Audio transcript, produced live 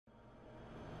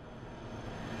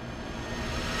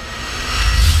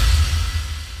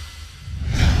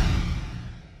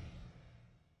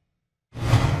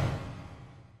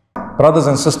brothers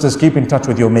and sisters, keep in touch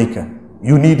with your Maker.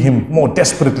 You need Him more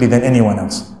desperately than anyone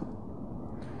else.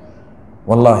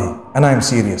 Wallahi, and I am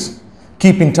serious.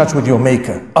 Keep in touch with your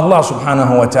Maker, Allah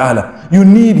subhanahu wa ta'ala. You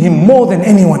need Him more than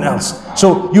anyone else.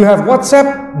 So you have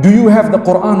WhatsApp. Do you have the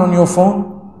Quran on your phone?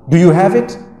 Do you have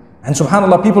it? And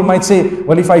subhanAllah, people might say,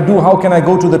 well, if I do, how can I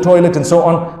go to the toilet and so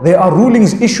on? There are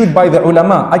rulings issued by the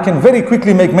ulama. I can very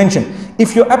quickly make mention.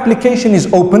 If your application is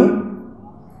open,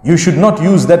 you should not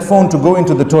use that phone to go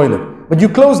into the toilet. But you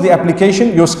close the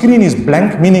application, your screen is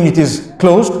blank, meaning it is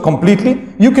closed completely.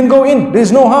 You can go in, there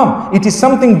is no harm. It is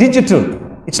something digital.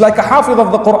 It's like a hafiz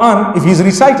of the Quran. If he's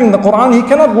reciting the Quran, he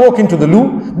cannot walk into the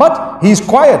loo, but he is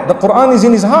quiet. The Quran is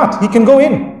in his heart. He can go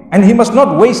in. And he must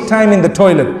not waste time in the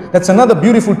toilet. That's another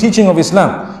beautiful teaching of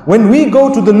Islam. When we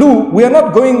go to the loo, we are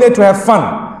not going there to have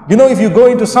fun. You know, if you go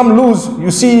into some loos, you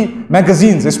see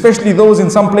magazines, especially those in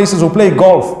some places who play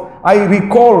golf. I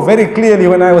recall very clearly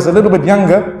when I was a little bit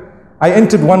younger, I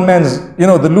entered one man's,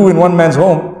 the loo in one man's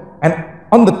home, and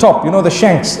on the top, the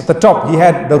shanks at the top, he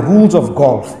had the rules of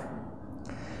golf.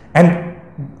 And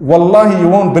wallahi, you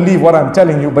won't believe what I'm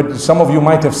telling you, but some of you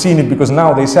might have seen it because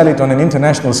now they sell it on an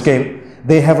international scale.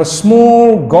 They have a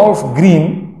small golf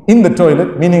green in the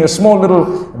toilet, meaning a small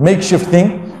little makeshift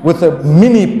thing with a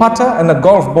mini putter and a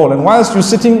golf ball. And whilst you're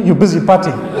sitting, you're busy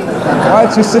putting.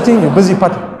 Whilst you're sitting, you're busy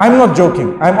putting. I'm not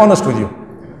joking. I'm honest with you.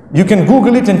 You can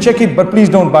Google it and check it, but please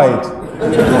don't buy it.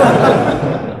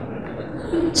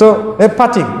 So they're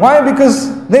putting. Why?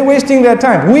 Because they're wasting their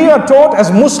time. We are taught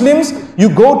as Muslims, you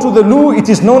go to the loo, it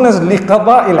is known as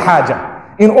liqada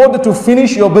il-haja, in order to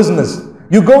finish your business.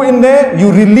 You go in there, you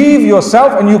relieve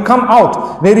yourself and you come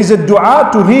out. There is a dua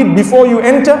to read before you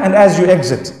enter and as you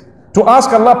exit. To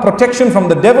ask Allah protection from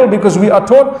the devil, because we are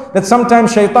taught that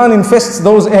sometimes shaitan infests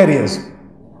those areas.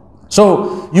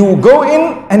 So you go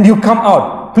in and you come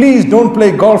out. Please don't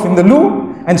play golf in the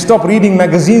loo and stop reading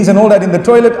magazines and all that in the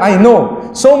toilet. I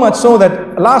know, so much so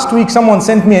that last week someone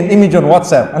sent me an image on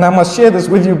WhatsApp, and I must share this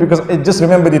with you because I just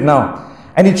remembered it now.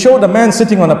 And it showed a man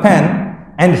sitting on a pan.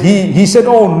 And he said,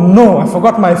 oh no, I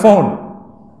forgot my phone.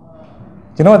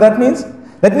 Do you know what that means?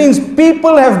 That means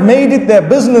people have made it their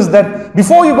business that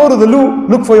before you go to the loo,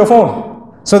 look for your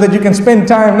phone. So that you can spend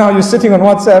time. Now you're sitting on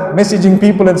WhatsApp, messaging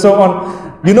people and so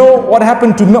on. You know what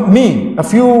happened to me a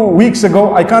few weeks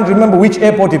ago? I can't remember which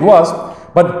airport it was.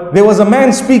 But there was a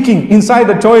man speaking inside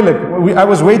the toilet. I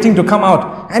was waiting to come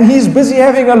out. And he's busy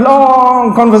having a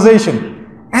long conversation.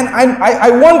 And I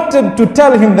wanted to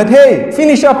tell him that, hey,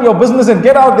 finish up your business and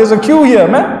get out. There's a queue here,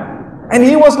 man. And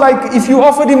he was like, if you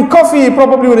offered him coffee, he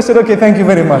probably would have said, okay, thank you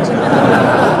very much.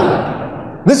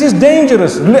 This is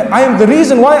dangerous. The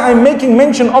reason why I'm making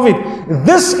mention of it,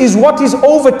 this is what is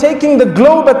overtaking the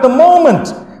globe at the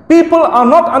moment. People are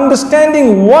not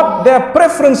understanding what their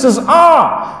preferences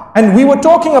are. And we were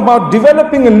talking about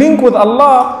developing a link with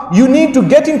Allah. You need to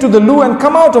get into the loo and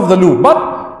come out of the loo.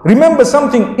 But remember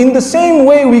something, in the same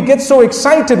way we get so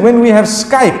excited when we have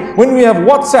Skype, when we have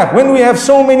WhatsApp, when we have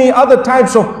so many other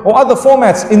types of or other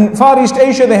formats. In Far East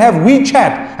Asia they have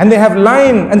WeChat and they have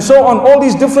Line and so on, all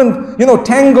these different,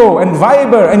 Tango and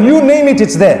Viber and you name it,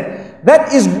 it's there.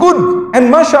 That is good, and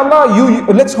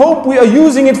mashallah, let's hope we are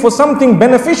using it for something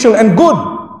beneficial and good.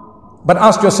 But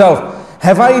ask yourself,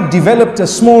 have I developed a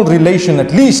small relation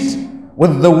at least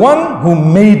with the one who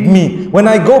made me? When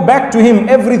I go back to him,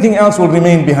 everything else will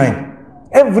remain behind.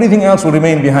 Everything else will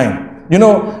remain behind.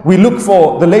 We look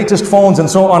for the latest phones and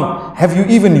so on. Have you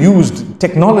even used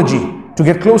technology to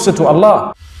get closer to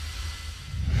Allah?